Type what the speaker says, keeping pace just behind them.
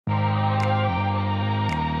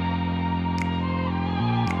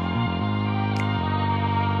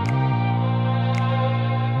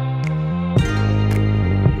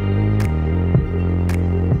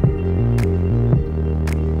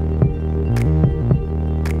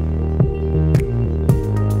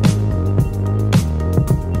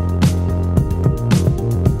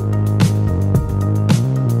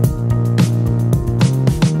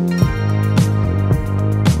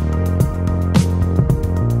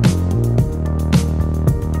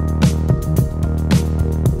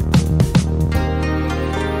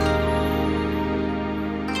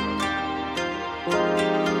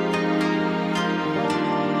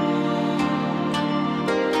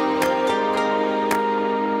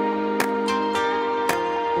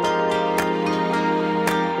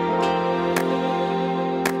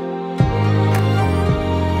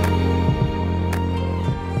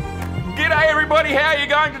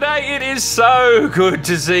going today? It is so good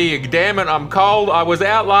to see you. Damn it, I'm cold. I was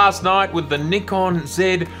out last night with the Nikon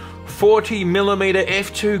Z 40mm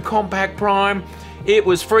f2 compact prime. It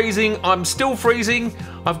was freezing. I'm still freezing.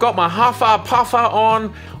 I've got my huffer puffer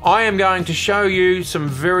on. I am going to show you some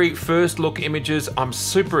very first look images. I'm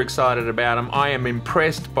super excited about them. I am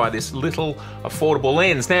impressed by this little affordable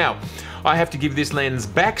lens. Now, I have to give this lens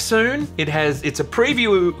back soon. It's a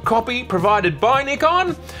preview copy provided by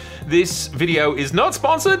Nikon. This video is not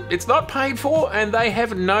sponsored, it's not paid for, and they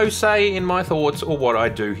have no say in my thoughts or what I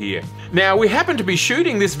do here. Now, we happen to be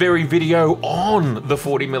shooting this very video on the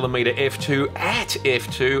 40mm f2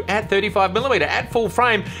 at 35mm at full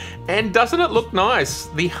frame, and doesn't it look nice?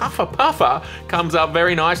 The huffer puffer comes up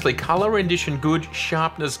very nicely. Color rendition good,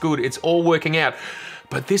 sharpness good, it's all working out.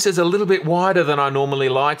 But this is a little bit wider than I normally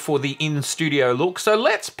like for the in-studio look, so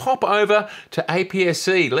let's pop over to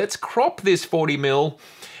APS-C. Let's crop this 40mm,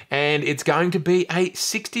 and it's going to be a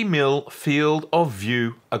 60mm field of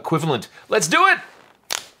view equivalent. Let's do it!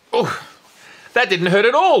 Oh, that didn't hurt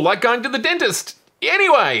at all, like going to the dentist.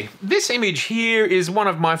 Anyway, this image here is one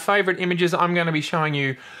of my favorite images. I'm going to be showing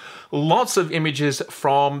you lots of images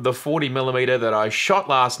from the 40mm that I shot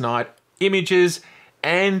last night. Images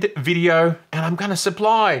and video, and I'm going to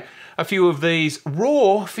supply a few of these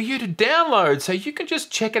raw for you to download so you can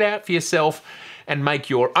just check it out for yourself and make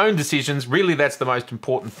your own decisions. Really, that's the most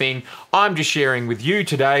important thing. I'm just sharing with you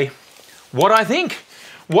today what I think.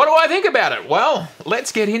 What do I think about it? Well,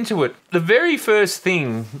 let's get into it. The very first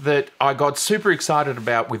thing that I got super excited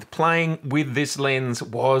about with playing with this lens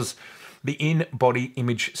was the in-body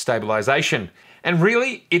image stabilization. And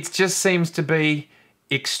really, it just seems to be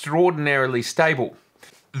extraordinarily stable.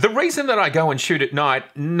 The reason that I go and shoot at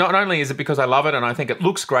night, not only is it because I love it and I think it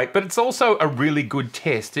looks great, but it's also a really good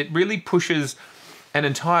test. It really pushes an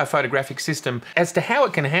entire photographic system as to how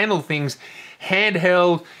it can handle things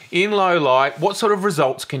handheld, in low light. What sort of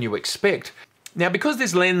results can you expect? Now, because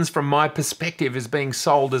this lens, from my perspective, is being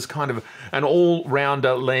sold as kind of an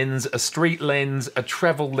all-rounder lens, a street lens, a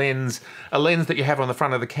travel lens, a lens that you have on the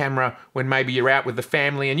front of the camera when maybe you're out with the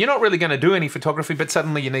family and you're not really going to do any photography, but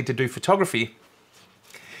suddenly you need to do photography.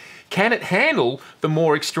 Can it handle the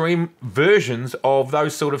more extreme versions of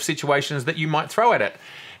those sort of situations that you might throw at it?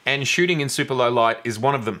 And shooting in super low light is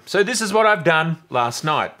one of them. So this is what I've done last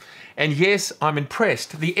night. And yes, I'm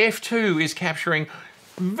impressed. The f2 is capturing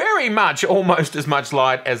very much, almost as much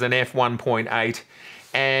light as an f1.8.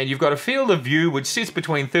 And you've got a field of view which sits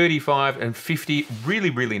between 35 and 50 really,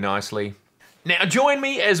 really nicely. Now join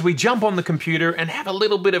me as we jump on the computer and have a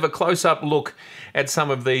little bit of a close-up look at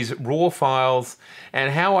some of these raw files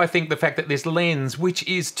and how I think the fact that this lens, which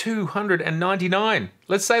is $299,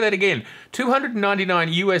 let's say that again,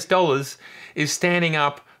 $299 US, is standing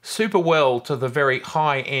up super well to the very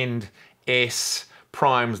high-end S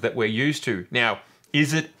primes that we're used to. Now,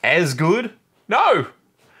 is it as good? No.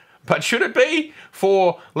 But should it be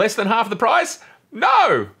for less than half the price?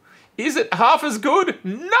 No. Is it half as good?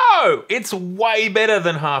 No! It's way better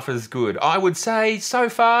than half as good. I would say so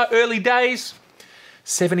far, early days,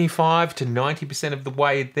 75 to 90% of the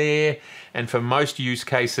way there. And for most use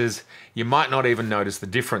cases, you might not even notice the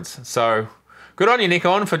difference. So good on you,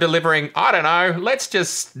 Nikon, for delivering, I don't know, let's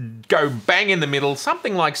just go bang in the middle,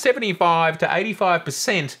 something like 75 to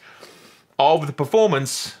 85% of the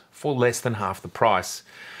performance for less than half the price.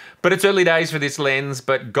 But it's early days for this lens,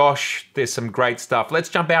 but gosh, there's some great stuff. Let's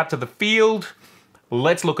jump out to the field.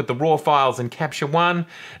 Let's look at the raw files and capture one,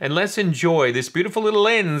 and let's enjoy this beautiful little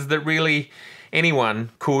lens that really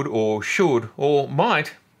anyone could or should or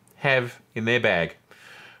might have in their bag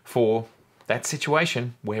for that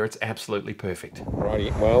situation where it's absolutely perfect.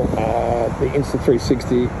 Righty, well, the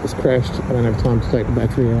Insta360 has crashed. I don't have time to take the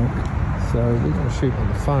battery out. So we're going to shoot on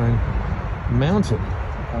the phone, mounted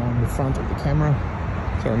on the front of the camera.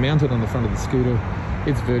 So I mounted on the front of the scooter.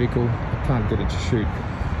 It's vertical. I can't get it to shoot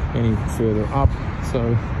any further up.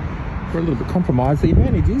 So we're a little bit compromised. The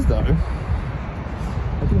advantage is though,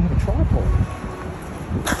 I do have a tripod.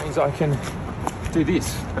 That means I can do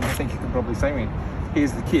this. And I think you can probably see me.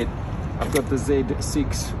 Here's the kit. I've got the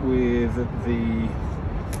Z6 with the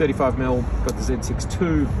 35mm, got the Z6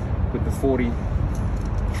 II with the 40.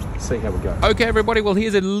 See how we go. Okay, everybody, well,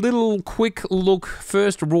 here's a little quick look.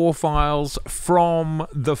 First raw files from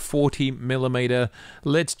the 40mm.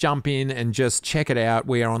 Let's jump in and just check it out.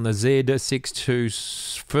 We are on the Z6 II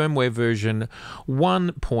firmware version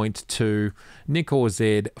 1.2 Nikon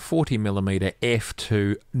Z 40mm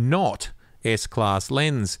f2, not S-class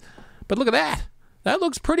lens. But look at that. That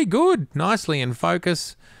looks pretty good. Nicely in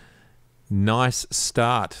focus. Nice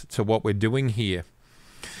start to what we're doing here.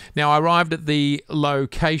 Now, I arrived at the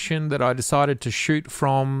location that I decided to shoot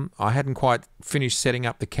from. I hadn't quite finished setting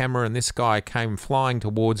up the camera, and this guy came flying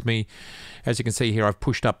towards me. As you can see here, I've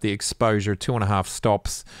pushed up the exposure 2.5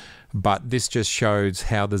 stops, but this just shows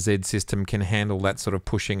how the Z system can handle that sort of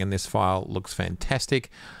pushing, and this file looks fantastic.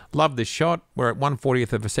 Love this shot. We're at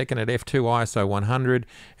 1/40th of a second at f2 ISO 100,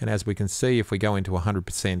 and as we can see, if we go into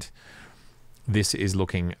 100%, this is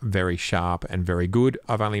looking very sharp and very good.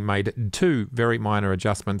 I've only made 2 very minor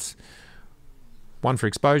adjustments, one for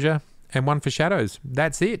exposure and one for shadows.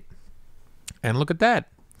 That's it. And look at that.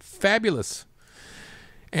 Fabulous.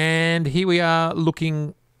 And here we are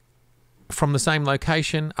looking from the same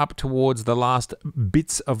location up towards the last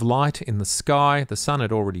bits of light in the sky. The sun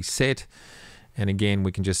had already set. And again,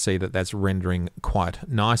 we can just see that that's rendering quite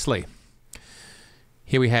nicely.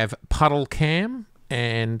 Here we have puddle cam.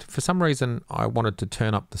 And for some reason, I wanted to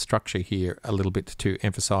turn up the structure here a little bit to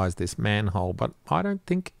emphasize this manhole, but I don't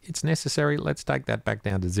think it's necessary. Let's take that back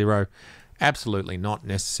down to 0. Absolutely not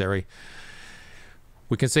necessary.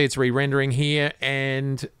 We can see it's re-rendering here,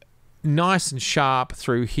 and nice and sharp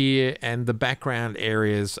through here, and the background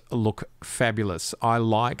areas look fabulous. I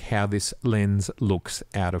like how this lens looks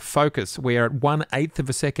out of focus. We are at 1/8 of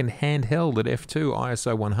a second handheld at f2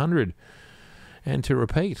 ISO 100. And to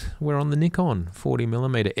repeat, we're on the Nikon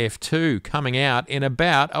 40mm f2 coming out in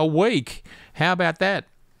about a week. How about that?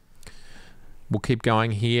 We'll keep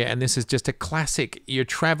going here, and this is just a classic. You're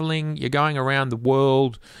traveling, you're going around the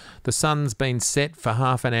world, the sun's been set for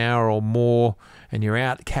half an hour or more, and you're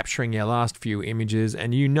out capturing your last few images,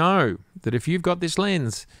 and you know that if you've got this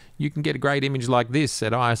lens, you can get a great image like this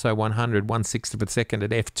at ISO 100, 1/6 of a second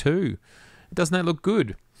at f2. Doesn't that look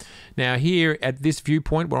good? Now here at this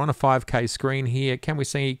viewpoint, we're on a 5K screen here. Can we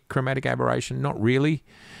see chromatic aberration? Not really.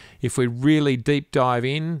 If we really deep dive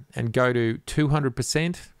in and go to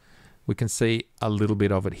 200%, we can see a little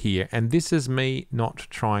bit of it here. And this is me not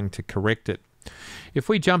trying to correct it. If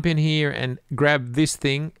we jump in here and grab this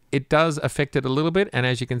thing, it does affect it a little bit. And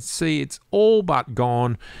as you can see, it's all but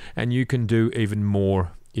gone, and you can do even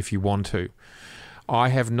more if you want to. I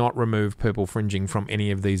have not removed purple fringing from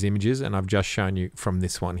any of these images, and I've just shown you from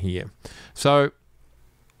this one here. So,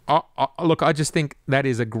 look, I just think that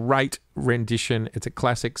is a great rendition. It's a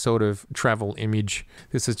classic sort of travel image.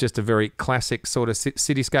 This is just a very classic sort of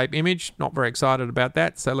cityscape image. Not very excited about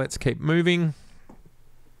that, so let's keep moving.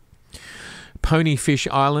 Ponyfish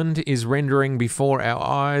Island is rendering before our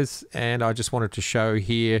eyes, and I just wanted to show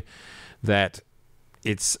here that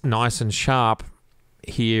it's nice and sharp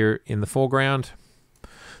here in the foreground.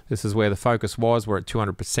 This is where the focus was. We're at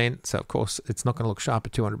 200%, so of course it's not going to look sharp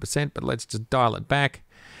at 200%, but let's just dial it back,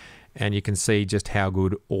 and you can see just how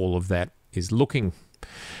good all of that is looking.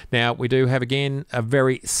 Now, we do have, again, a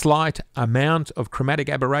very slight amount of chromatic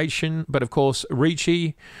aberration, but of course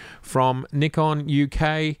Ricci from Nikon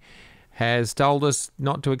UK has told us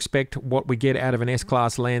not to expect what we get out of an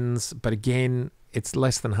S-Class lens, but again, it's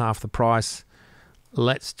less than half the price.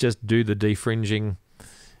 Let's just do the defringing.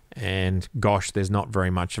 And gosh, there's not very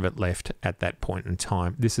much of it left at that point in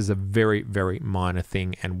time. This is a very, very minor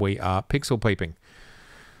thing, and we are pixel peeping.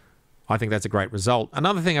 I think that's a great result.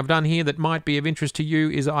 Another thing I've done here that might be of interest to you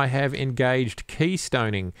is I have engaged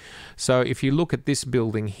keystoning. So if you look at this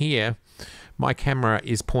building here, my camera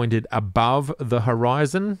is pointed above the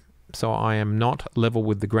horizon, so I am not level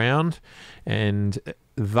with the ground, and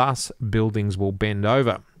thus buildings will bend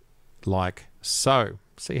over like so.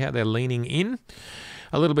 See how they're leaning in?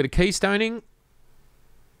 A little bit of keystoning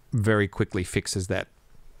very quickly fixes that.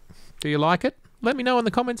 Do you like it? Let me know in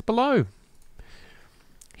the comments below.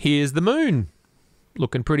 Here's the moon.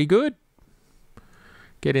 Looking pretty good.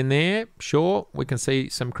 Get in there. Sure, we can see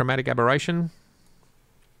some chromatic aberration.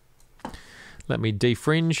 Let me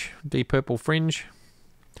defringe, depurple fringe.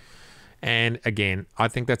 And again, I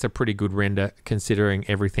think that's a pretty good render considering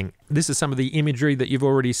everything. This is some of the imagery that you've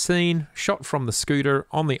already seen, shot from the scooter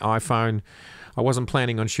on the iPhone. I wasn't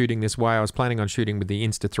planning on shooting this way. I was planning on shooting with the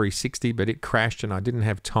Insta360, but it crashed and I didn't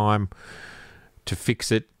have time to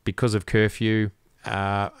fix it because of curfew.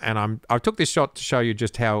 And I took this shot to show you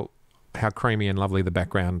just how creamy and lovely the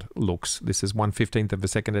background looks. This is 1/15th of a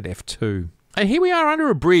second at f2. And here we are under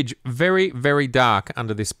a bridge, very, very dark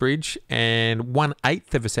under this bridge, and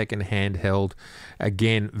 1/8 of a second handheld.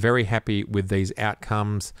 Again, very happy with these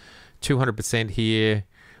outcomes. 200% here,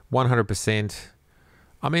 100%.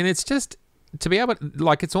 I mean, it's just, to be able to,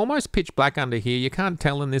 like, it's almost pitch black under here. You can't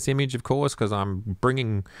tell in this image, of course, because I'm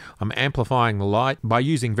amplifying the light by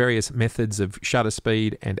using various methods of shutter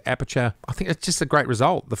speed and aperture. I think it's just a great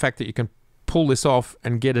result. The fact that you can pull this off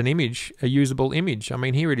and get an image, a usable image. I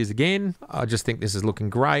mean, here it is again. I just think this is looking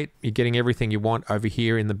great. You're getting everything you want over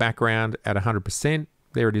here in the background at 100%.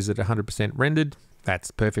 There it is at 100% rendered.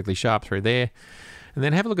 That's perfectly sharp through there. And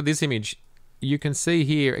then have a look at this image. You can see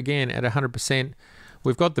here again at 100%,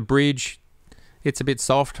 we've got the bridge. It's a bit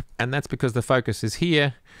soft, and that's because the focus is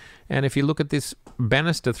here. And if you look at this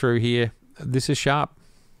banister through here, this is sharp.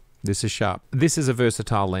 This is sharp. This is a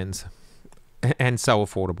versatile lens and so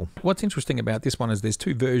affordable. What's interesting about this one is there's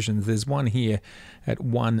two versions. There's one here at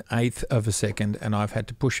 1/8 of a second, and I've had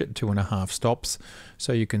to push it 2.5 stops.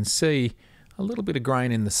 So you can see a little bit of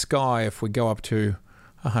grain in the sky if we go up to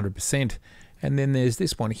 100%. And then there's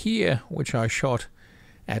this one here, which I shot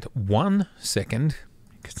at 1 second.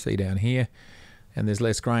 You can see down here. And there's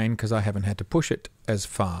less grain because I haven't had to push it as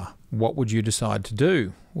far. What would you decide to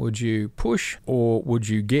do? Would you push, or would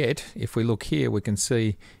you get, if we look here, we can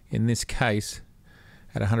see in this case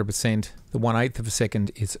at 100%, the 1/8 of a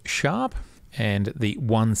second is sharp and the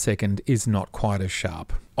 1 second is not quite as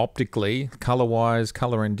sharp. Optically, color-wise,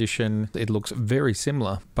 color rendition, it looks very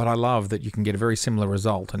similar, but I love that you can get a very similar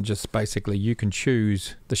result, and just basically you can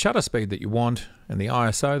choose the shutter speed that you want and the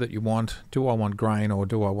ISO that you want. Do I want grain, or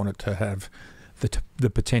do I want it to have the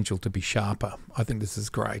potential to be sharper? I think this is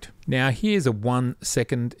great. Now here's a 1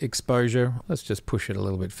 second exposure. Let's just push it a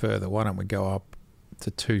little bit further. Why don't we go up to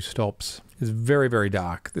 2 stops? It's very, very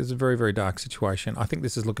dark. This is a very, very dark situation. I think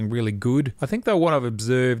this is looking really good. I think though what I've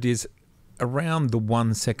observed is around the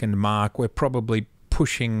 1 second mark, we're probably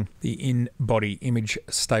pushing the in-body image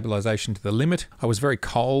stabilization to the limit. I was very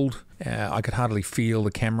cold. I could hardly feel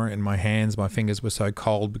the camera in my hands. My fingers were so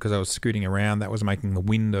cold because I was scooting around. That was making the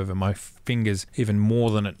wind over my fingers even more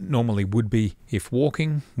than it normally would be if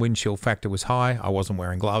walking. Wind chill factor was high. I wasn't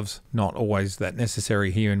wearing gloves. Not always that necessary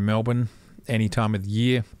here in Melbourne any time of the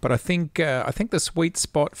year. But I think the sweet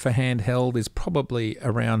spot for handheld is probably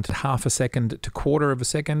around 1/2 a second to 1/4 of a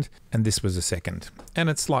second, and this was a second. And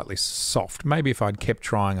it's slightly soft. Maybe if I'd kept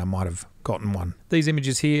trying, I might have gotten one. These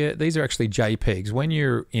images here, these are actually JPEGs. When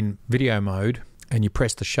you're in video mode and you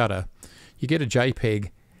press the shutter, you get a JPEG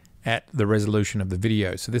at the resolution of the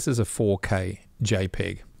video. So this is a 4K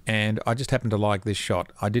JPEG. And I just happen to like this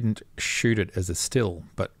shot. I didn't shoot it as a still,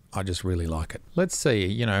 but I just really like it. Let's see,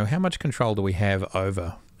 you know, how much control do we have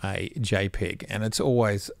over a JPEG? And it's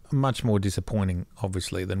always much more disappointing,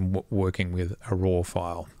 obviously, than working with a RAW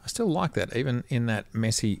file. I still like that, even in that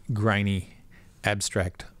messy, grainy,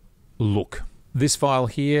 abstract look. This file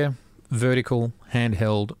here, vertical,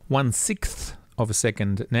 handheld, 1/6 of a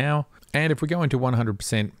second now. And if we go into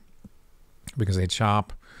 100%, because it's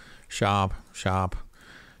sharp, sharp, sharp,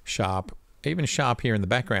 sharp, even sharp here in the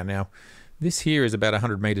background now. This here is about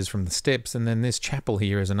 100 meters from the steps, and then this chapel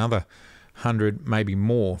here is another 100, maybe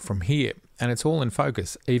more from here. And it's all in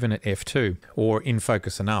focus, even at f2, or in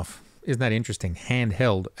focus enough. Isn't that interesting?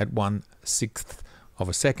 Handheld at 1/6 of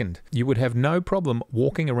a second. You would have no problem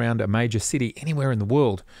walking around a major city anywhere in the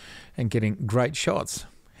world and getting great shots.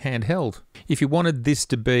 Handheld. If you wanted this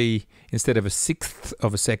to be, instead of 1/6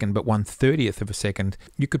 of a second, but 1/30th of a second,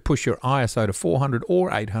 you could push your ISO to 400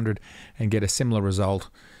 or 800 and get a similar result,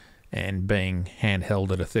 and being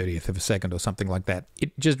handheld at a 1/30th of a second or something like that.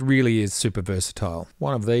 It just really is super versatile.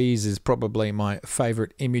 One of these is probably my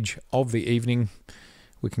favorite image of the evening.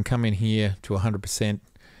 We can come in here to 100%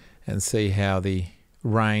 and see how the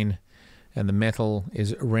rain and the metal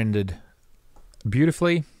is rendered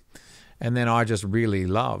beautifully. And then I just really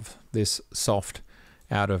love this soft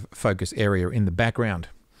out of focus area in the background.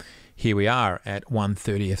 Here we are at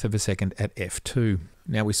 1/30th of a second at f2.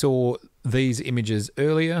 Now we saw these images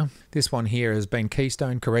earlier. This one here has been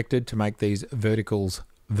keystone corrected to make these verticals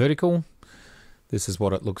vertical. This is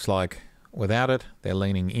what it looks like without it. They're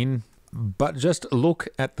leaning in. But just look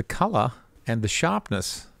at the color and the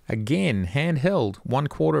sharpness. Again, handheld,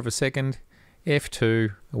 1/4 of a second,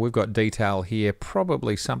 f2. We've got detail here,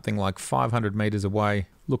 probably something like 500 meters away.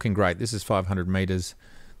 Looking great. This is 500 meters.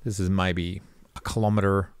 This is maybe a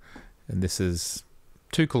kilometer, and this is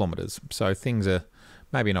 2 kilometers. So things are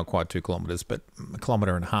maybe not quite 2 kilometers, but 1.5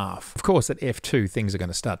 kilometers. Of course, at f2, things are going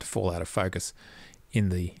to start to fall out of focus in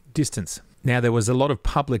the distance. Now, there was a lot of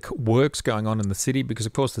public works going on in the city because,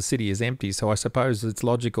 of course, the city is empty. So I suppose it's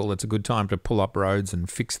logical. It's a good time to pull up roads and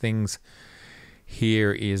fix things.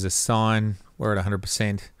 Here is a sign. We're at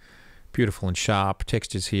 100%. Beautiful and sharp.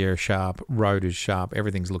 Textures here are sharp. Road is sharp.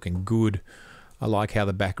 Everything's looking good. I like how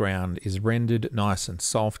the background is rendered nice and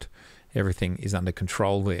soft. Everything is under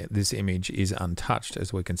control there. This image is untouched,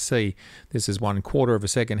 as we can see. This is 1/4 of a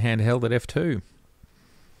second handheld at f2.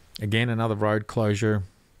 Again, another road closure.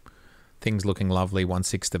 Things looking lovely,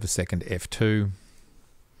 1/6 of a second f2.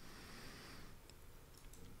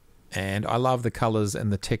 And I love the colors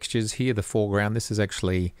and the textures here. The foreground, this is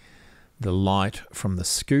actually the light from the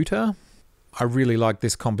scooter. I really like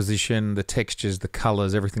this composition, the textures, the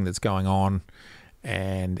colors, everything that's going on.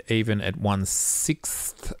 And even at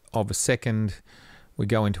 1/6 of a second, we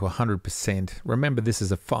go into 100%. Remember, this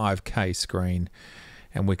is a 5K screen,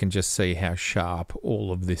 and we can just see how sharp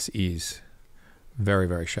all of this is. Very,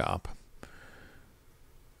 very sharp.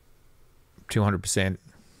 200%.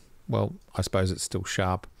 Well, I suppose it's still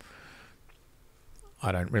sharp.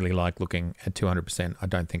 I don't really like looking at 200%. I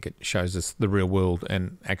don't think it shows us the real world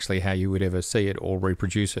and actually how you would ever see it or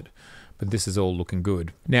reproduce it. But this is all looking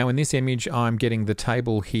good. Now in this image, I'm getting the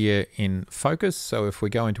table here in focus. So if we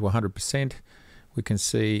go into 100%, we can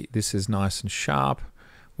see this is nice and sharp.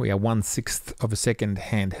 We are 1/6 of a second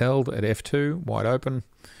handheld at f2, wide open.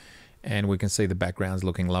 And we can see the background's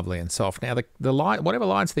looking lovely and soft. Now the light, whatever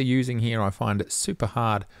lights they're using here, I find it super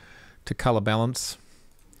hard to color balance.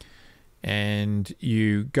 And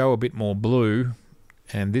you go a bit more blue,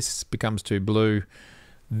 and this becomes too blue.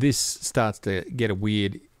 This starts to get a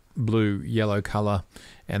weird blue-yellow color,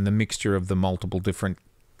 and the mixture of the multiple different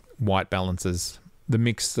white balances, the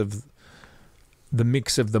mix of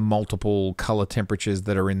the multiple color temperatures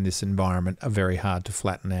that are in this environment are very hard to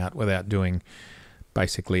flatten out without doing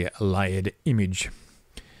basically a layered image.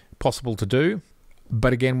 Possible to do,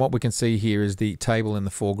 but again, what we can see here is the table in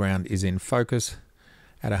the foreground is in focus.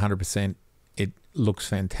 At 100%, it looks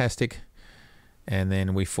fantastic. And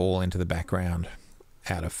then we fall into the background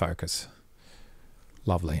out of focus.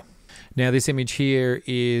 Lovely. Now this image here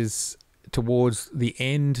is towards the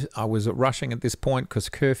end. I was rushing at this point because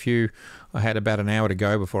curfew. I had about an hour to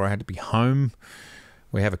go before I had to be home.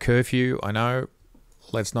 We have a curfew, I know.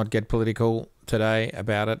 Let's not get political today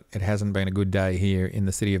about it. It hasn't been a good day here in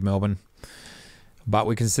the city of Melbourne. But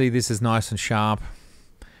we can see this is nice and sharp.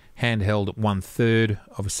 Handheld at 1/3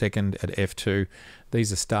 of a second at f2.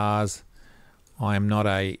 These are stars. I am not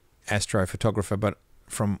a astrophotographer, but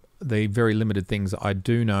from the very limited things I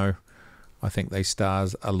do know, I think these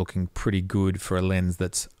stars are looking pretty good for a lens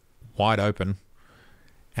that's wide open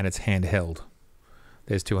and it's handheld.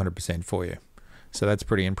 There's 200% for you. So that's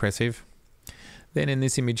pretty impressive. Then in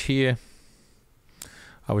this image here,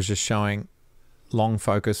 I was just showing long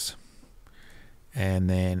focus and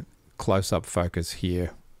then close-up focus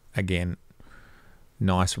here. Again,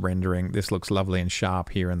 nice rendering. This looks lovely and sharp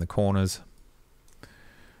here in the corners.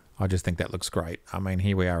 I just think that looks great. I mean,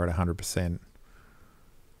 here we are at 100%,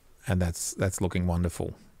 and that's looking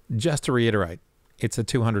wonderful. Just to reiterate, it's a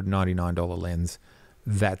 $299 lens.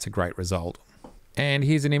 That's a great result. And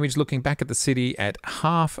here's an image looking back at the city at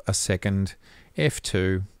 1/2 a second,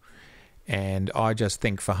 f2, and I just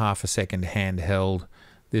think for 1/2 a second handheld,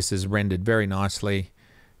 this is rendered very nicely.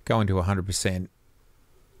 Going to 100%.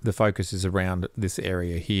 The focus is around this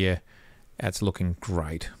area here. That's looking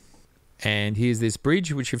great. And here's this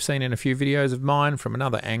bridge, which you've seen in a few videos of mine from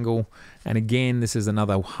another angle. And again, this is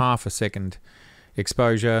another 1/2 a second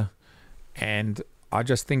exposure. And I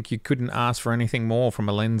just think you couldn't ask for anything more from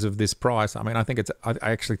a lens of this price. I mean, I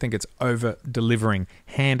actually think it's over delivering.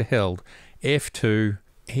 Handheld, f2.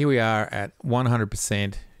 Here we are at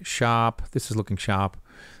 100% sharp. This is looking sharp.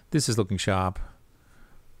 This is looking sharp.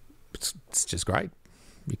 It's just great.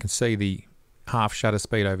 You can see the half shutter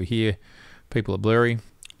speed over here. People are blurry.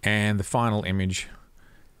 And the final image,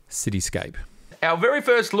 cityscape. Our very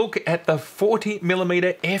first look at the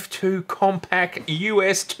 40mm f2 compact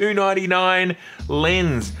US $299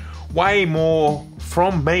 lens. Way more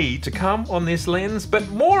from me to come on this lens, but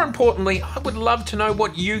more importantly, I would love to know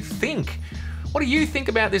what you think. What do you think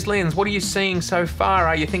about this lens? What are you seeing so far?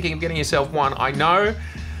 Are you thinking of getting yourself one? I know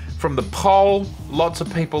from the poll, lots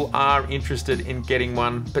of people are interested in getting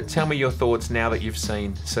one, but tell me your thoughts now that you've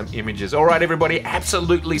seen some images. All right, everybody,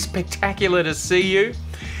 absolutely spectacular to see you.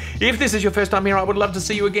 If this is your first time here, I would love to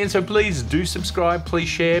see you again, so please do subscribe, please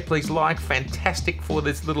share, please like. Fantastic for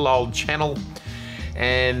this little old channel.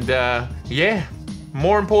 And yeah,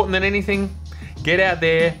 more important than anything, get out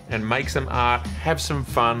there and make some art, have some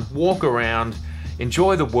fun, walk around,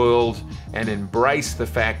 enjoy the world, and embrace the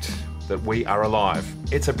fact that we are alive.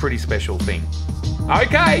 It's a pretty special thing.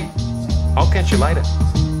 Okay, I'll catch you later.